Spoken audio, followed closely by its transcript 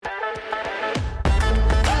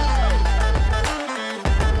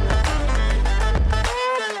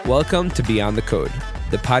Welcome to Beyond the Code,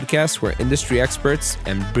 the podcast where industry experts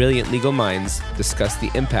and brilliant legal minds discuss the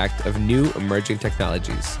impact of new emerging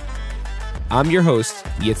technologies. I'm your host,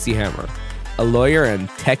 Yitzi Hammer, a lawyer and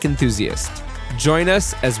tech enthusiast. Join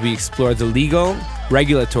us as we explore the legal,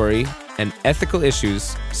 regulatory, and ethical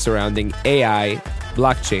issues surrounding AI,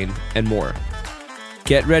 blockchain, and more.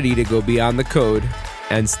 Get ready to go beyond the code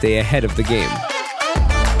and stay ahead of the game.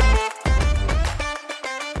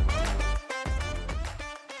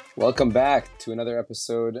 Welcome back to another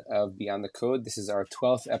episode of Beyond the Code. This is our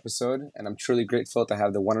 12th episode, and I'm truly grateful to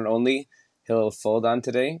have the one and only Hillel Fuld on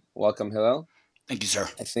today. Welcome, Hillel. Thank you, sir.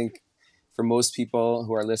 I think for most people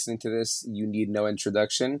who are listening to this, you need no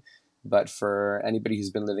introduction. But for anybody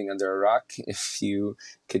who's been living under a rock, if you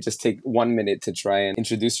could just take 1 minute to try and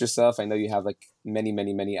introduce yourself. I know you have like many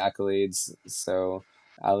accolades, so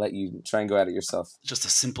I'll let you try and go at it yourself. Just a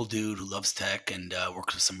simple dude who loves tech and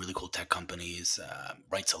works with some really cool tech companies,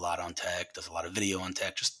 writes a lot on tech, does a lot of video on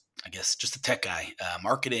tech, just a tech guy,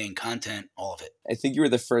 marketing, content, all of it. I think you were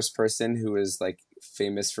the first person who was like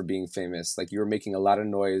famous for being famous. Like you were making a lot of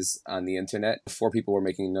noise on the internet before people were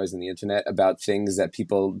making noise on the internet about things that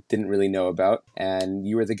people didn't really know about. And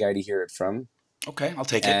you were the guy to hear it from. Okay, I'll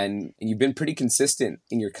take it. And you've been pretty consistent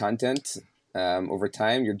in your content over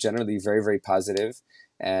time. You're generally very, very positive.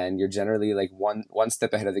 And you're generally like one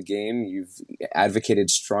step ahead of the game. You've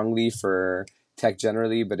advocated strongly for tech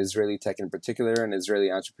generally, but Israeli tech in particular and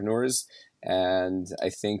Israeli entrepreneurs. And I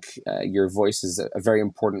think your voice is a very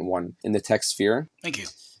important one in the tech sphere. Thank you.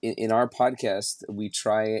 In our podcast, we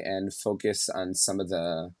try and focus on some of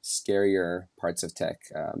the scarier parts of tech,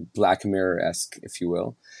 Black Mirror-esque, if you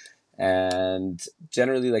will. And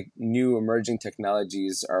generally, like new emerging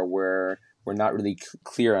technologies are where we're not really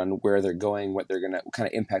clear on where they're going, what kind of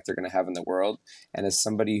impact they're gonna have in the world. And as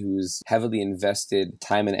somebody who's heavily invested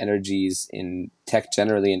time and energies in tech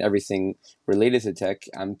generally and everything related to tech,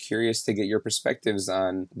 I'm curious to get your perspectives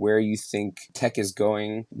on where you think tech is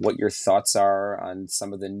going, what your thoughts are on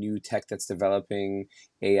some of the new tech that's developing,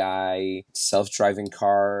 AI, self-driving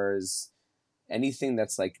cars, anything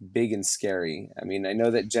that's like big and scary. I mean, I know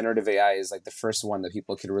that generative AI is like the first one that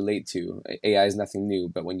people could relate to. AI is nothing new,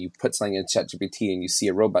 but when you put something in ChatGPT and you see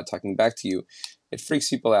a robot talking back to you, it freaks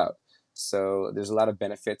people out. So there's a lot of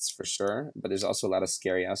benefits for sure, but there's also a lot of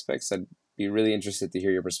scary aspects. I'd be really interested to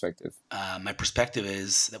hear your perspective. My perspective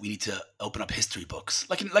is that we need to open up history books.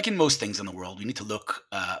 Like in most things in the world, we need to look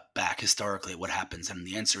back historically at what happens. And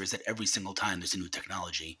the answer is that every single time there's a new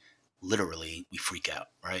technology, literally, we freak out,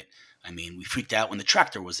 right? I mean, we freaked out when the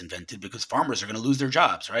tractor was invented because farmers are going to lose their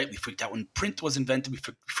jobs, right? We freaked out when print was invented. We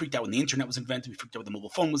freaked out when the internet was invented. We freaked out when the mobile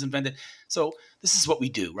phone was invented. So this is what we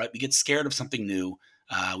do, right? We get scared of something new.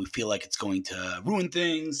 We feel like it's going to ruin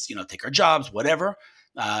things, take our jobs, whatever.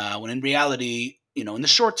 When in reality, in the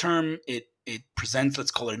short term, it presents, let's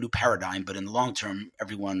call it a new paradigm, but in the long term,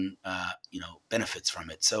 everyone, benefits from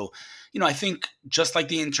it. So, I think just like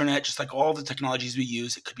the internet, just like all the technologies we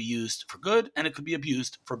use, it could be used for good and it could be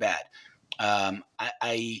abused for bad.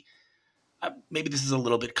 I maybe this is a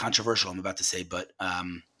little bit controversial, I'm about to say, but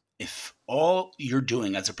if all you're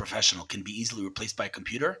doing as a professional can be easily replaced by a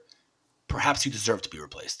computer, perhaps you deserve to be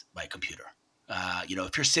replaced by a computer.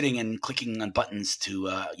 If you're sitting and clicking on buttons to,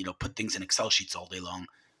 put things in Excel sheets all day long,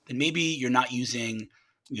 then maybe you're not using,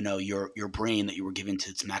 your brain that you were given to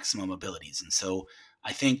its maximum abilities. And so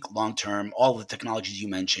I think long-term, all of the technologies you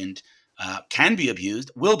mentioned can be abused,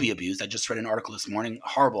 will be abused. I just read an article this morning, a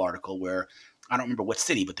horrible article where I don't remember what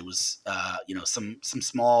city, but there was, some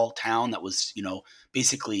small town that was,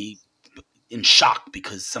 basically in shock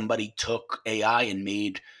because somebody took AI and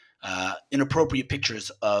made inappropriate pictures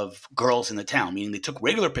of girls in the town, meaning they took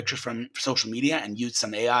regular pictures from social media and used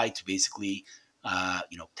some AI to basically,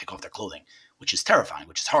 take off their clothing, which is terrifying,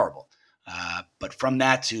 which is horrible. But from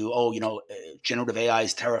that to, generative AI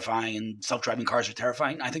is terrifying and self-driving cars are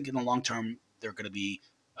terrifying, I think in the long term, they're going to be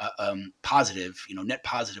positive, net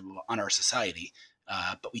positive on our society.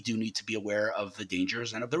 But we do need to be aware of the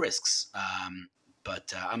dangers and of the risks.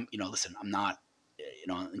 Listen, I'm not,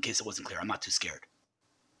 in case it wasn't clear, I'm not too scared.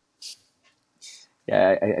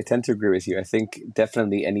 Yeah, I tend to agree with you. I think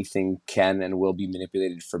definitely anything can and will be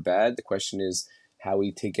manipulated for bad. The question is how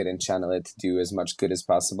we take it and channel it to do as much good as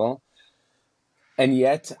possible. And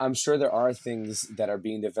yet, I'm sure there are things that are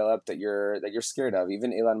being developed that you're scared of.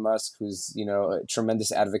 Even Elon Musk, who's a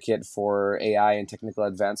tremendous advocate for AI and technical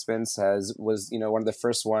advancements, was one of the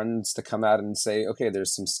first ones to come out and say, okay,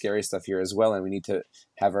 there's some scary stuff here as well, and we need to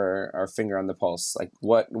have our finger on the pulse. Like,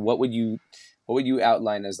 what would you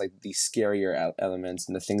outline as like the scarier elements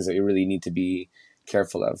and the things that you really need to be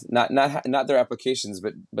careful of? Not their applications,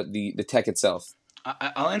 but the tech itself.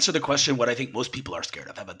 I'll answer the question what I think most people are scared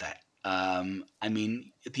of. How about that? I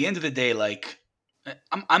mean, at the end of the day, like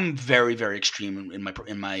I'm very very extreme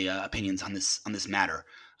in my opinions on this matter.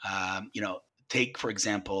 You know, take for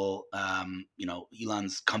example, you know,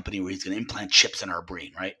 Elon's company where he's going to implant chips in our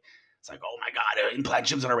brain, right? It's like, oh my god, implant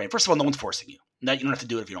chips in our brain. First of all, no one's forcing you. No, you don't have to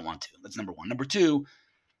do it if you don't want to. That's number one. Number two,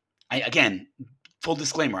 I again, full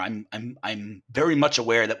disclaimer, I'm very much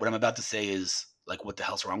aware that what I'm about to say is like, what the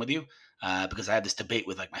hell's wrong with you? Because I have this debate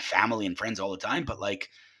with like my family and friends all the time. But like,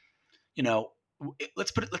 you know,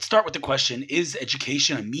 let's start with the question: is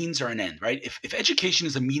education a means or an end? Right? If education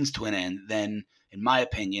is a means to an end, then in my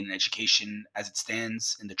opinion, education as it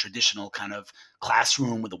stands in the traditional kind of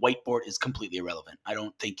classroom with a whiteboard is completely irrelevant. I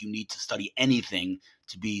don't think you need to study anything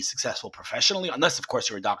to be successful professionally, unless of course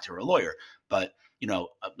you're a doctor or a lawyer. But you know,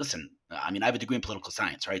 listen, I mean, I have a degree in political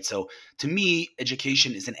science, right? So to me,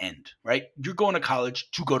 education is an end, right? You're going to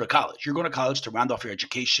college to go to college. You're going to college to round off your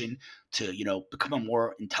education, to, you know, become a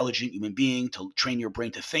more intelligent human being, to train your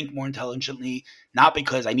brain to think more intelligently, not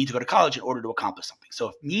because I need to go to college in order to accomplish something.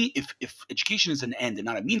 So if education is an end and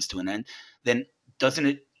not a means to an end, then doesn't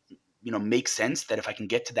it, you know, make sense that if I can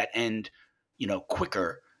get to that end, you know,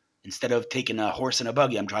 quicker, instead of taking a horse and a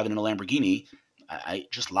buggy, I'm driving in a Lamborghini. I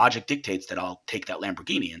just logic dictates that I'll take that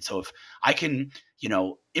Lamborghini. And so if I can, you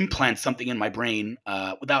know, implant something in my brain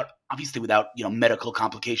without obviously without, you know, medical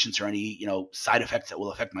complications or any, you know, side effects that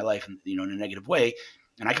will affect my life, in, you know, in a negative way,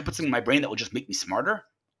 and I can put something in my brain that will just make me smarter,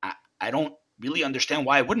 I don't really understand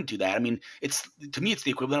why I wouldn't do that. I mean, it's, to me, it's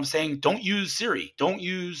the equivalent of saying, don't use Siri, don't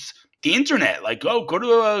use the internet. Like, go to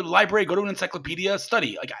a library, go to an encyclopedia,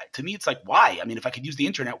 study. Like, to me, it's like, why? I mean, if I could use the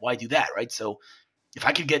internet, why do that, right? So if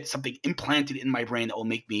I could get something implanted in my brain that will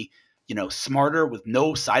make me, you know, smarter with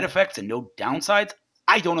no side effects and no downsides,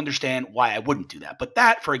 I don't understand why I wouldn't do that. But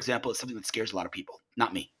that, for example, is something that scares a lot of people,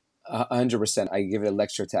 not me. 100%. I gave a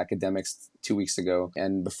lecture to academics 2 weeks ago,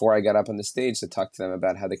 and before I got up on the stage to talk to them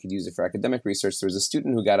about how they could use it for academic research, there was a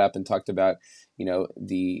student who got up and talked about, you know,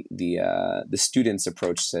 the student's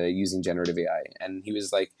approach to using generative AI, and he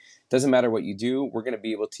was like, "Doesn't matter what you do, we're going to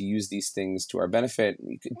be able to use these things to our benefit,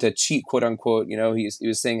 to cheat, quote unquote." You know, he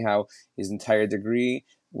was saying how his entire degree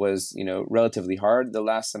was, you know, relatively hard the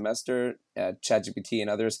last semester. ChatGPT and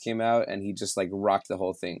others came out, and he just like rocked the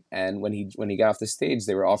whole thing. And when he got off the stage,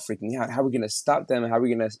 they were all freaking out. How are we going to stop them? How are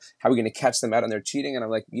we going to catch them out on their cheating? And I'm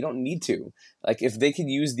like, you don't need to. Like, if they could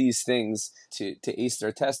use these things to ace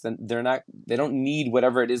their test, then they don't need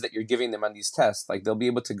whatever it is that you're giving them on these tests. Like, they'll be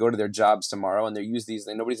able to go to their jobs tomorrow and they use these,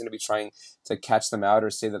 and nobody's going to be trying to catch them out or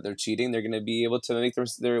say that they're cheating. They're going to be able to make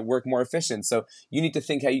their work more efficient. So you need to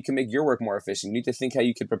think how you can make your work more efficient. You need to think how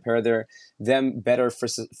you could prepare them better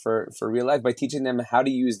for real life by teaching them how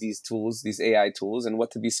to use these tools, these AI tools, and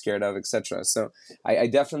what to be scared of, etc. So I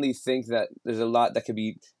definitely think that there's a lot that could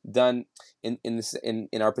be done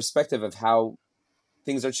in our perspective of how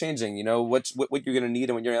things are changing. You know, what you're going to need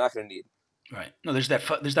and what you're not going to need. Right. No, there's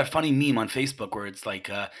that funny meme on Facebook where it's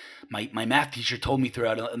like, my math teacher told me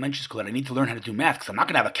throughout elementary school that I need to learn how to do math because I'm not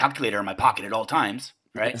going to have a calculator in my pocket at all times,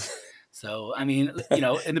 right? So, I mean, you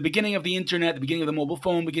know, in the beginning of the internet, the beginning of the mobile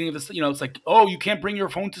phone, beginning of this, you know, it's like, oh, you can't bring your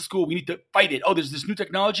phone to school. We need to fight it. Oh, there's this new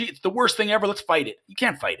technology. It's the worst thing ever. Let's fight it. You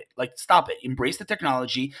can't fight it. Like, stop it. Embrace the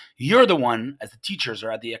technology. You're the one, as the teachers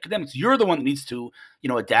or as the academics, you're the one that needs to, you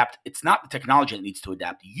know, adapt. It's not the technology that needs to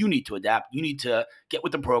adapt. You need to adapt. You need to get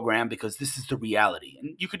with the program because this is the reality.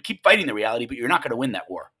 And you could keep fighting the reality, but you're not going to win that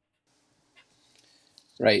war.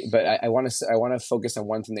 Right, but I want to focus on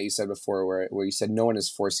one thing that you said before, where you said no one is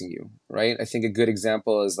forcing you. Right, I think a good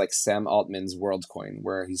example is like Sam Altman's WorldCoin,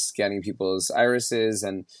 where he's scanning people's irises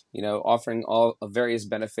and, you know, offering all various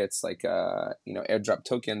benefits like you know, airdrop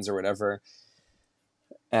tokens or whatever.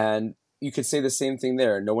 And you could say the same thing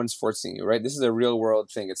there. No one's forcing you, right? This is a real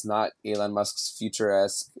world thing. It's not Elon Musk's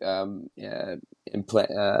future-esque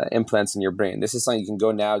implants in your brain. This is something you can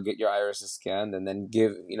go now, get your irises scanned, and then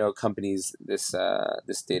give, you know, companies this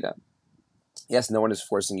data. Yes, no one is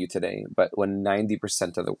forcing you today, but when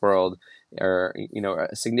 90% of the world, or, you know,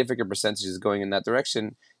 a significant percentage is going in that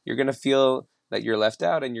direction, you're gonna feel that you're left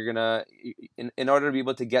out, and you're gonna, in order to be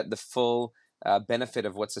able to get the full benefit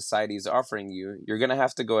of what society is offering you, you're gonna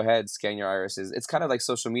have to go ahead, scan your irises. It's kind of like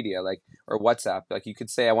social media, like, or WhatsApp. Like, you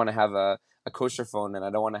could say, I want to have a kosher phone and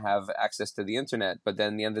I don't want to have access to the internet, but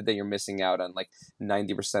then at the end of the day, you're missing out on like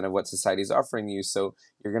 90% of what society is offering you. So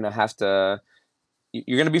you're gonna have to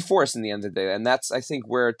you're going to be forced in the end of the day. And that's, I think,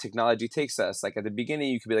 where technology takes us. Like at the beginning,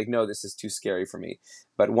 you could be like, no, this is too scary for me.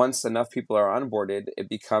 But once enough people are onboarded, it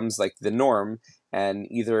becomes like the norm. And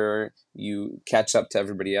either you catch up to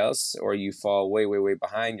everybody else or you fall way, way, way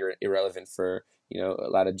behind. You're irrelevant for, a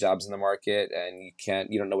lot of jobs in the market, and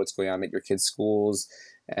you don't know what's going on at your kids' schools.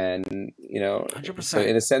 And, so 100%.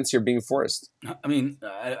 in a sense, you're being forced. I mean,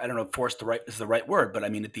 I don't know if forced is the right word, but I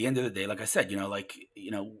mean, at the end of the day, like I said,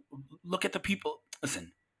 look at the people.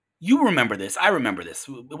 Listen, you remember this. I remember this.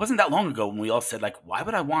 It wasn't that long ago when we all said, like, why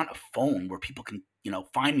would I want a phone where people can,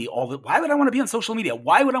 find me why would I want to be on social media?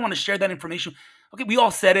 Why would I want to share that information? Okay, we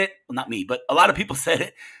all said it. Well, not me, but a lot of people said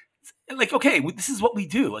it. Like, okay, this is what we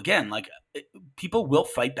do. Again, like, people will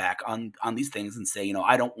fight back on these things and say,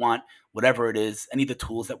 I don't want whatever it is, any of the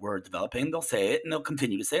tools that we're developing. They'll say it and they'll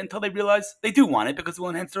continue to say it until they realize they do want it because it will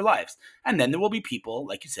enhance their lives. And then there will be people,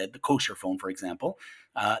 like you said, the kosher phone, for example,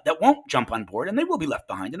 that won't jump on board, and they will be left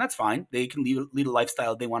behind, and that's fine. They can lead a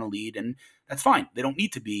lifestyle they want to lead, and that's fine. They don't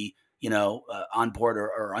need to be on board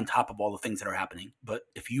or on top of all the things that are happening. But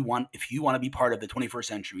if you want to be part of the 21st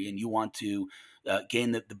century and you want to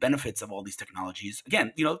gain the benefits of all these technologies,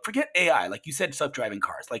 again, forget AI, like you said, self-driving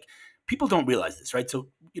cars. Like, people don't realize this, right? So,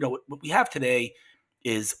 what we have today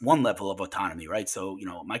is one level of autonomy, right? So,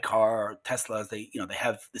 my car, Teslas, they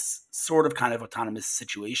have this sort of kind of autonomous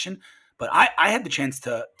situation. But I had the chance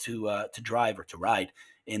to drive or to ride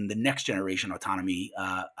in the next generation autonomy.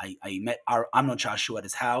 I met our Amnon Chashu at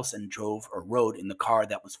his house and rode in the car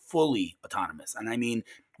that was fully autonomous. And I mean,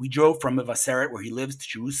 we drove from Mevaseret, where he lives, to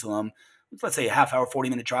Jerusalem. Let's say a half hour,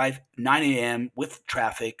 40-minute drive, 9 a.m. with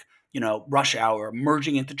traffic, rush hour,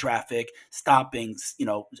 merging into traffic, stopping,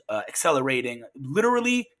 accelerating,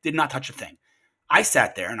 literally did not touch a thing. I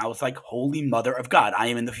sat there and I was like, holy mother of God, I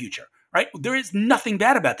am in the future, right? There is nothing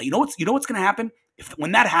bad about that. You know what's going to happen?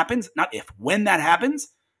 When that happens,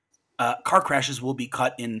 car crashes will be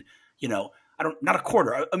cut in, not a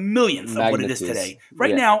quarter, a millionth of what it is today.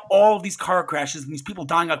 Right now, all of these car crashes and these people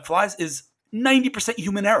dying like flies is 90%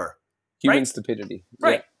 human error. Human stupidity.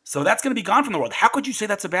 Right. Yeah. So that's going to be gone from the world. How could you say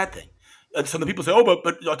that's a bad thing? So the people say, oh,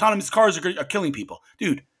 but autonomous cars are killing people.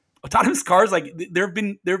 Dude, autonomous cars, like, there have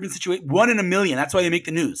been situations, 1 in a million. That's why they make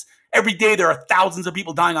the news. Every day there are thousands of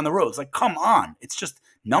people dying on the roads. Like, come on. It's just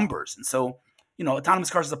numbers. And so,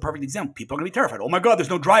 autonomous cars is a perfect example. People are going to be terrified. Oh my God, there's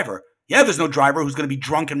no driver. Yeah, there's no driver who's going to be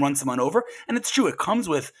drunk and run someone over. And it's true. It comes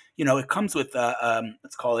with,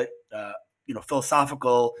 let's call it,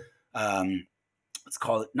 philosophical, let's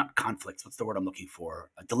call it, not conflicts. What's the word I'm looking for?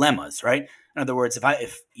 Dilemmas, right? In other words, if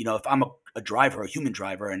I'm a driver, a human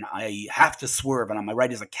driver, and I have to swerve, and on my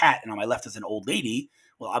right is a cat, and on my left is an old lady,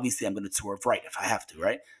 well, obviously I'm going to swerve right if I have to,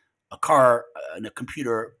 right? A car and a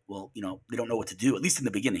computer, well, they don't know what to do, at least in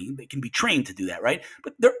the beginning. They can be trained to do that, right?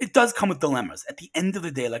 But it does come with dilemmas. At the end of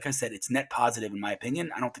the day, like I said, it's net positive in my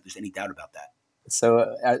opinion. I don't think there's any doubt about that.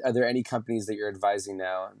 So are there any companies that you're advising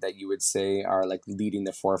now that you would say are like leading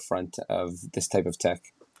the forefront of this type of tech?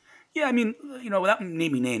 Yeah, I mean, without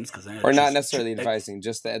naming names, because or not necessarily advising,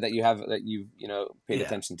 just that you've paid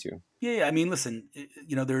attention to. Yeah. I mean, listen,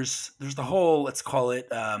 there's the whole, let's call it,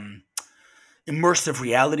 immersive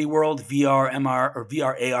reality world, VR, MR, or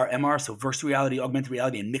VR, AR, MR. So virtual reality, augmented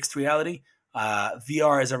reality, and mixed reality.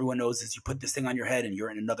 VR, as everyone knows, is you put this thing on your head and you're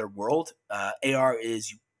in another world. AR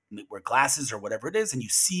is you wear glasses or whatever it is, and you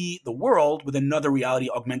see the world with another reality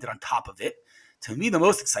augmented on top of it. To me, the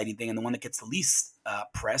most exciting thing, and the one that gets the least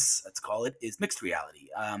press, let's call it, is mixed reality.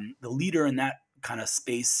 The leader in that kind of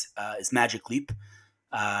space is Magic Leap.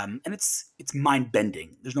 And it's mind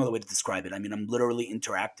bending. There's no other way to describe it. I mean, I'm literally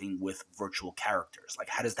interacting with virtual characters. Like,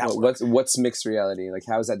 how does that work? What's mixed reality? Like,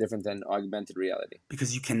 how is that different than augmented reality?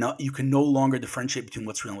 Because you can no longer differentiate between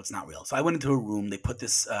what's real and what's not real. So I went into a room. They put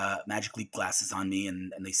this Magic Leap glasses on me,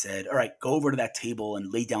 and they said, "All right, go over to that table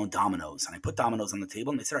and lay down dominoes." And I put dominoes on the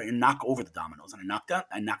table, and they said, "All right, you knock over the dominoes." And I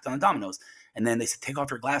knocked down the dominoes. And then they said, "Take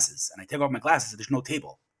off your glasses." And I take off my glasses, and there's no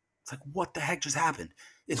table. It's like, what the heck just happened?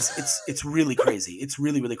 It's really crazy. It's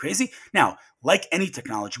really, really crazy. Now, like any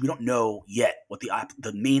technology, we don't know yet what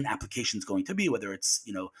the main application is going to be, whether it's,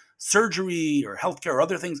 surgery or healthcare or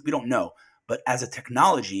other things. We don't know. But as a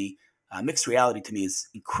technology, mixed reality to me is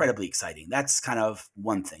incredibly exciting. That's kind of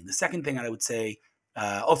one thing. The second thing I would say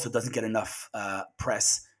also doesn't get enough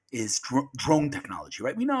press is drone technology,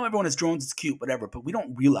 right? We know everyone has drones. It's cute, whatever, but we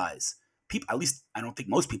don't realize, at least I don't think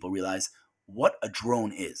most people realize, what a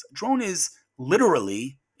drone is. A drone is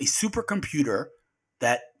literally a supercomputer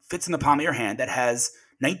that fits in the palm of your hand, that has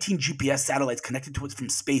 19 GPS satellites connected to it from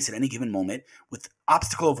space at any given moment, with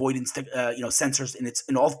obstacle avoidance sensors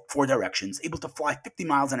in all 4 directions, able to fly 50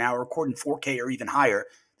 miles an hour, record in 4K or even higher.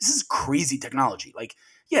 This is crazy technology. Like,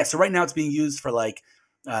 yeah, so right now it's being used for like,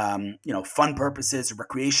 fun purposes,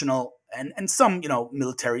 recreational, and some,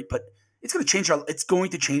 military, but it's going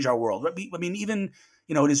to change our world. I mean, even,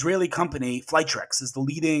 an Israeli company, Flytrex, is the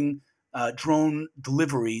leading drone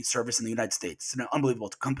delivery service in the United States. It's an unbelievable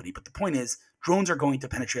company. But the point is, drones are going to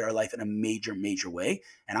penetrate our life in a major, major way.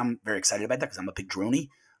 And I'm very excited about that because I'm a big droney.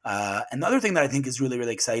 And the other thing that I think is really,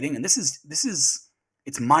 really exciting, and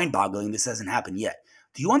it's mind-boggling. This hasn't happened yet.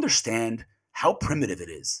 Do you understand how primitive it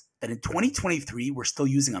is that in 2023 we're still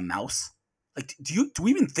using a mouse? Like, do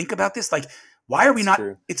we even think about this? Like, why are we not?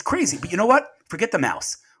 True. It's crazy. But you know what? Forget the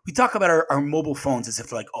mouse. We talk about our mobile phones as if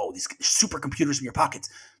they're like, oh, these supercomputers in your pockets.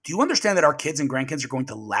 Do you understand that our kids and grandkids are going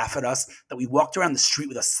to laugh at us that we walked around the street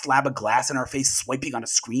with a slab of glass in our face swiping on a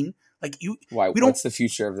screen? Like, Why? What's the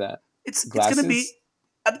future of that? It's going to be,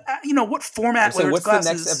 what format? So what's glasses,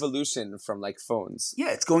 the next evolution from like phones? Yeah,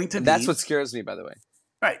 it's going to be. That's what scares me, by the way.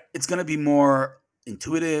 Right. It's going to be more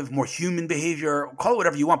intuitive, more human behavior. Call it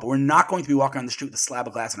whatever you want, but we're not going to be walking on the street with a slab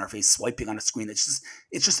of glass in our face, swiping on a screen. It's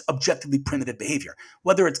just objectively primitive behavior.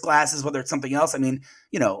 Whether it's glasses, whether it's something else. I mean,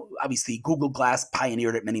 obviously Google Glass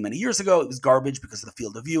pioneered it many, many years ago. It was garbage because of the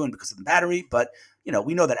field of view and because of the battery. But,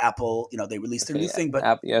 we know that Apple, they released their new thing.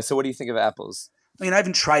 But so what do you think of Apple's? I mean, I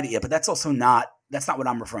haven't tried it yet, but that's not what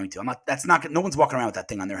I'm referring to. No one's walking around with that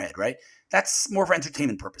thing on their head, right? That's more for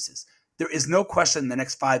entertainment purposes. There is no question in the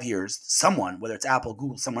next 5 years, someone, whether it's Apple,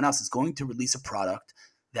 Google, someone else, is going to release a product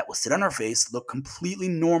that will sit on our face, look completely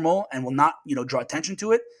normal, and will not, draw attention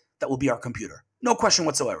to it. That will be our computer. No question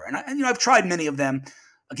whatsoever. And I've tried many of them.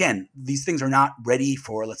 Again, these things are not ready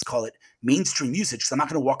for, let's call it, mainstream usage. So I'm not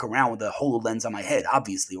going to walk around with a HoloLens on my head,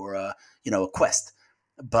 obviously, or a Quest.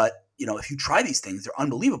 But if you try these things, they're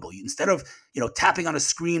unbelievable. Instead of tapping on a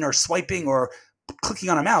screen or swiping or clicking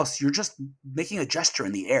on a mouse, you're just making a gesture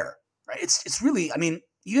in the air. Right? It's really, I mean,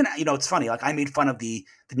 even it's funny. Like, I made fun of the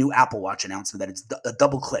new Apple Watch announcement that it's a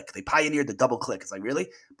double click. They pioneered the double click. It's like, really,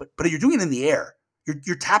 but you're doing it in the air.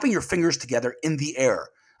 You're tapping your fingers together in the air.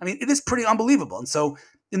 I mean, it is pretty unbelievable. And so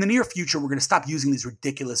in the near future, we're going to stop using these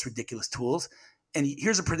ridiculous tools. And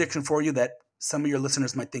here's a prediction for you that some of your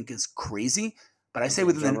listeners might think is crazy, but I say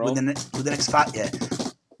within the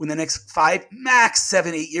next 5, max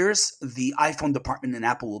 7, 8 years, the iPhone department in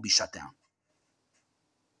Apple will be shut down.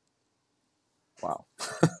 Wow.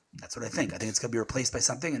 That's what I think. I think it's going to be replaced by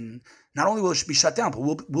something. And not only will it be shut down, but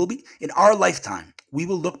we'll be in our lifetime, we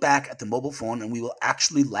will look back at the mobile phone and we will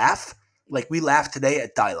actually laugh like we laugh today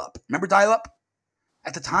at dial-up. Remember dial-up?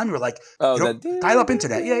 At the time, we were like, dial-up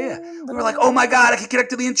internet. Yeah. We were like, oh my God, I can connect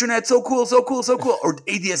to the internet. So cool. Or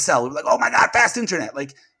ADSL. We were like, oh my God, fast internet.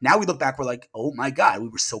 Like, now we look back, we're like, oh my God, we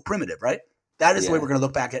were so primitive, right? That is the way we're going to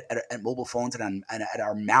look back at mobile phones and at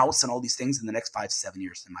our mouse and all these things in the next 5 to 7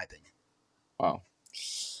 years, in my opinion. Wow.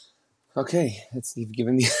 Okay, you've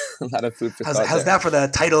given me a lot of food for thought. How's that for the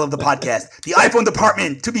title of the podcast? The iPhone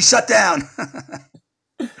department to be shut down.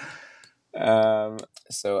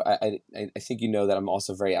 So I think that I'm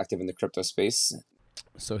also very active in the crypto space.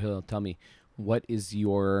 So Hillel, tell me, what is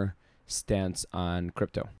your stance on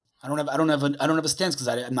crypto? I don't have a stance because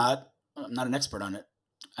I'm not an expert on it.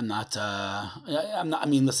 I'm not. I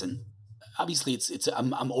mean, listen. Obviously,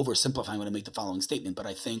 I'm oversimplifying when I make the following statement, but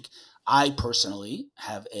I think I personally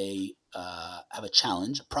have a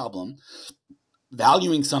challenge, a problem,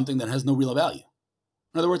 valuing something that has no real value.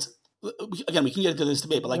 In other words, again, we can get into this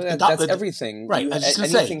debate, but like that's everything, right? I was just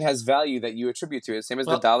going anything has value that you attribute to it. Same as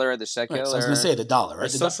the dollar or the shekel. Right, so I was going to say the dollar, right?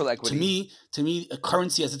 Social equity. To me, a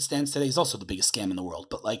currency as it stands today is also the biggest scam in the world.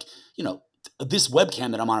 But like this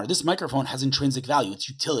webcam that I'm on, or this microphone has intrinsic value. It's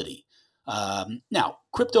utility. Now,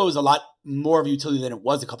 crypto is a lot more of utility than it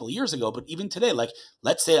was a couple of years ago. But even today, like,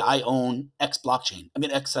 let's say I own X blockchain. I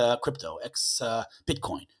mean, X crypto, X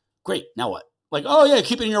Bitcoin. Great. Now what? Like, oh yeah,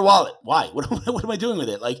 keep it in your wallet. Why? What am I doing with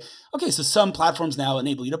it? Like, okay, so some platforms now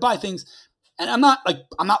enable you to buy things, and I'm not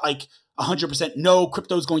like 100% no,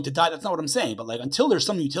 crypto is going to die. That's not what I'm saying. But like, until there's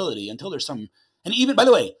some utility, until there's some, and even, by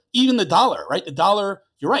the way, even the dollar, right? The dollar,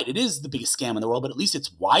 you're right, it is the biggest scam in the world, but at least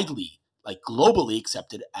it's widely, like, globally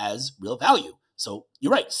accepted as real value. So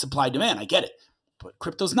you're right, supply demand, I get it, but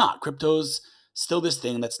crypto's not. Crypto's still this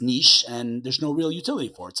thing that's niche, and there's no real utility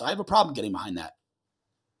for it. So I have a problem getting behind that.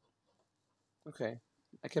 Okay,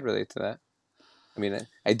 I could relate to that. I mean,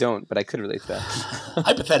 I don't, but I could relate to that.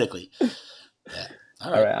 Hypothetically. Yeah.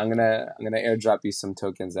 All right. I'm gonna airdrop you some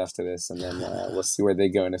tokens after this, and then we'll see where they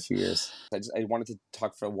go in a few years. I wanted to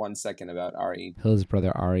talk for 1 second about Ari. Hill's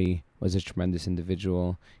brother Ari was a tremendous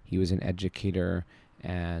individual. He was an educator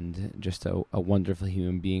and just a wonderful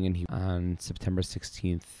human being. And on September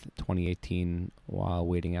 16th, 2018, while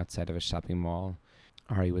waiting outside of a shopping mall,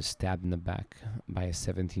 Ari was stabbed in the back by a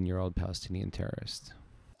 17-year-old Palestinian terrorist.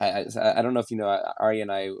 I don't know if you know, Ari and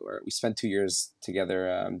we spent 2 years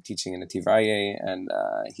together teaching in a Tivaye, and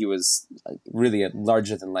he was really a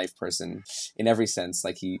larger than life person in every sense.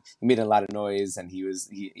 Like he made a lot of noise, and he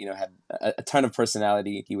had a ton of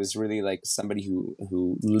personality. He was really like somebody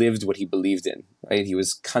who lived what he believed in, right? He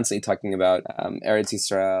was constantly talking about Eretz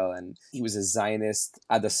Yisrael, and he was a Zionist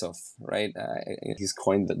adasof, right? He's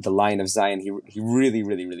coined the line of Zion. He really,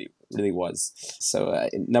 really, really, really was. So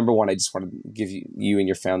number one, I just want to give you and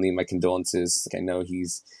your family my condolences. I know he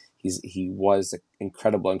was an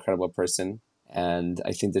incredible person, and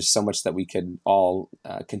I think there's so much that we could all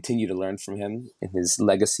continue to learn from him and his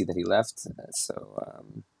legacy that he left. So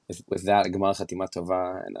with that, Gmal Chatima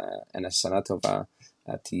Tova and a Shana Tova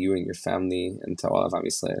to you and your family and to all of Am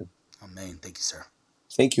Yisrael. Amen. Thank you, sir.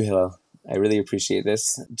 Thank you, Hillel. I really appreciate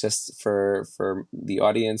this. Just for the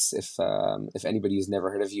audience, if anybody has never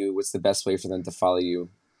heard of you, what's the best way for them to follow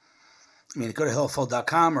you? I mean, go to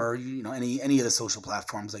hillelfuld.com or any of the social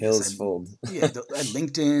platforms. Like Hillel Fuld. Yeah,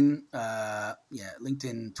 LinkedIn,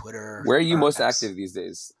 LinkedIn, Twitter. Where are you most active these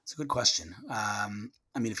days? It's a good question. I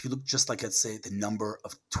mean, if you look just like, let's say, the number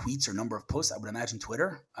of tweets or number of posts, I would imagine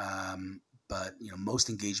Twitter. But most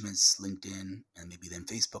engagements, LinkedIn, and maybe then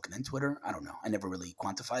Facebook, and then Twitter. I don't know. I never really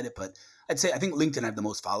quantified it, but I think LinkedIn I have the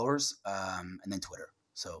most followers, and then Twitter.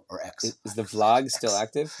 So, or X. Is the vlog still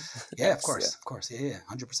active? Yeah, X, of course. Yeah,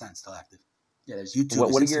 100% still active. Yeah, there's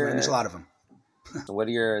YouTube, there's Instagram, there's a lot of them. What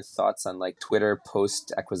are your thoughts on like Twitter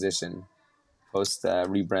post-acquisition,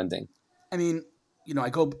 post-rebranding? I mean,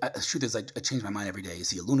 the truth is I change my mind every day.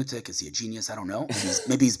 Is he a lunatic? Is he a genius? I don't know.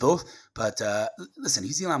 Maybe he's both. But listen,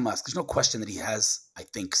 he's Elon Musk. There's no question that he has, I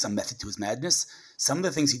think, some method to his madness. Some of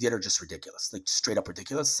the things he did are just ridiculous, like straight up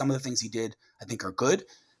ridiculous. Some of the things he did, I think, are good.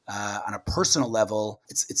 On a personal level,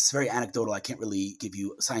 it's very anecdotal. I can't really give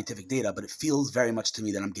you scientific data, but it feels very much to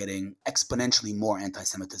me that I'm getting exponentially more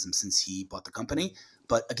anti-Semitism since he bought the company.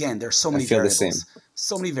 But again, there's so many variables.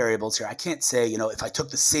 So many variables here. I can't say, if I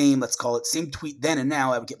took the same, let's call it same tweet then and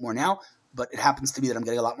now, I would get more now. But it happens to be that I'm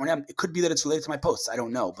getting a lot more now. It could be that it's related to my posts. I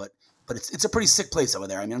don't know. But it's a pretty sick place over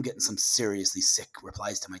there. I mean, I'm getting some seriously sick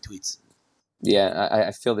replies to my tweets. Yeah,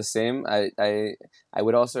 I feel the same. I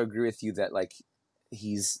would also agree with you that like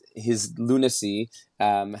his lunacy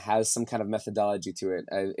has some kind of methodology to it.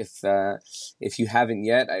 If you haven't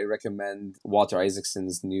yet, I recommend Walter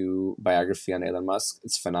Isaacson's new biography on Elon Musk.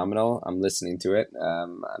 It's phenomenal. I'm listening to it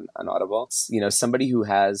on Audible. It's, somebody who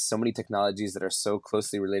has so many technologies that are so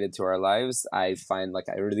closely related to our lives. I find like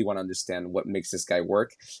I really want to understand what makes this guy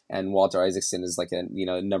work. And Walter Isaacson is like a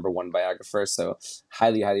number one biographer. So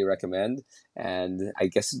highly recommend. And I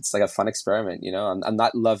guess it's like a fun experiment. I'm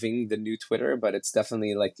not loving the new Twitter, but it's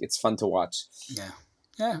definitely like it's fun to watch.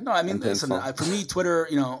 Yeah, no, I mean, listen, for me, Twitter,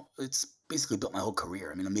 it's basically built my whole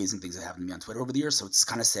career. I mean, amazing things have happened to me on Twitter over the years, so it's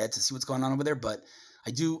kind of sad to see what's going on over there. But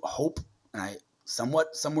I do hope, and I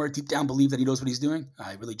somewhere deep down believe that he knows what he's doing.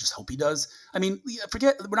 I really just hope he does. I mean, we're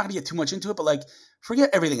not going to get too much into it, but like, forget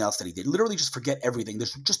everything else that he did. Literally just forget everything.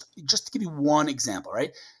 There's just to give you one example,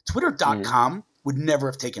 right? Twitter.com would never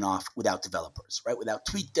have taken off without developers, right? Without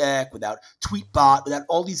TweetDeck, without Tweetbot, without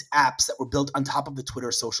all these apps that were built on top of the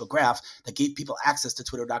Twitter social graph that gave people access to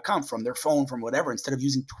Twitter.com from their phone, from whatever, instead of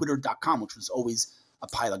using Twitter.com, which was always a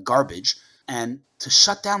pile of garbage. And to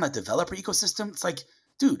shut down that developer ecosystem, it's like,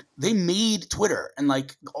 dude, they made Twitter, and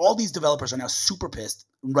like all these developers are now super pissed,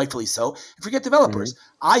 rightfully so. And forget developers.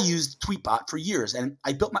 I used Tweetbot for years, and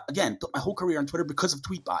I built my whole career on Twitter because of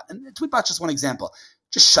Tweetbot. And Tweetbot's just one example.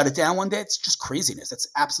 Just shut it down one day. It's just craziness.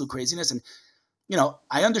 That's absolute craziness. And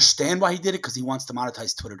I understand why he did it, because he wants to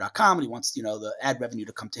monetize Twitter.com and he wants the ad revenue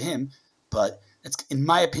to come to him. But that's, in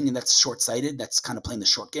my opinion, that's short-sighted. That's kind of playing the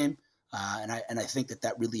short game. And I think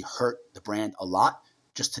that really hurt the brand a lot.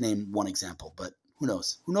 Just to name one example, but. Who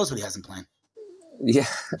knows? Who knows what he has in plan? Yeah,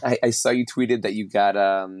 I saw you tweeted that you got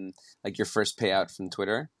like your first payout from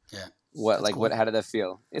Twitter. Yeah. How did that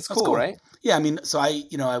feel? It's cool, right? Yeah, I mean, so I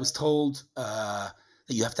was told that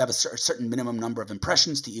you have to have a certain minimum number of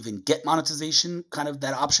impressions to even get monetization, kind of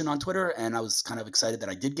that option on Twitter, and I was kind of excited that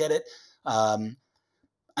I did get it.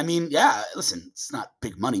 I mean, yeah, listen, it's not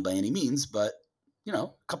big money by any means, but a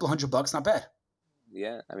couple $100, not bad.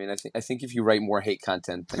 Yeah, I mean, I think if you write more hate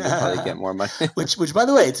content, then you'll probably get more money. which, by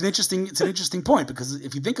the way, it's an interesting point, because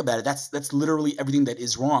if you think about it, that's literally everything that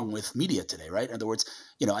is wrong with media today, right? In other words,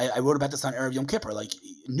 I wrote about this on Erev Yom Kippur. Like,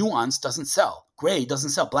 nuance doesn't sell, gray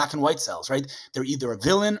doesn't sell, black and white sells, right? They're either a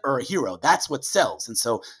villain or a hero. That's what sells. And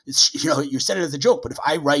so it's you said it as a joke, but if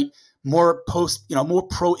I write more more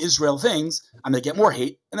pro-Israel things, I'm gonna get more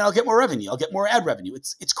hate, and then I'll get more revenue. I'll get more ad revenue.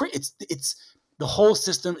 It's great. It's The whole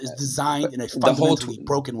system is designed in a fundamentally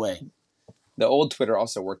broken way. The old Twitter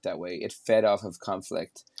also worked that way. It fed off of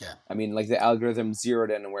conflict. Yeah. I mean, like the algorithm zeroed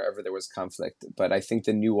in wherever there was conflict. But I think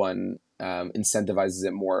the new one incentivizes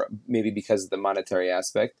it more, maybe because of the monetary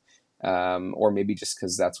aspect, or maybe just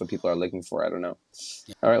because that's what people are looking for. I don't know.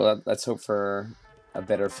 Yeah. All right, well, let's hope for a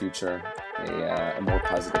better future, a more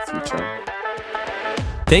positive future.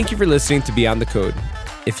 Thank you for listening to Beyond the Code.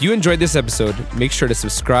 If you enjoyed this episode, make sure to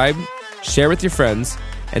subscribe, share with your friends,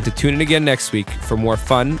 and to tune in again next week for more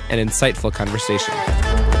fun and insightful conversation.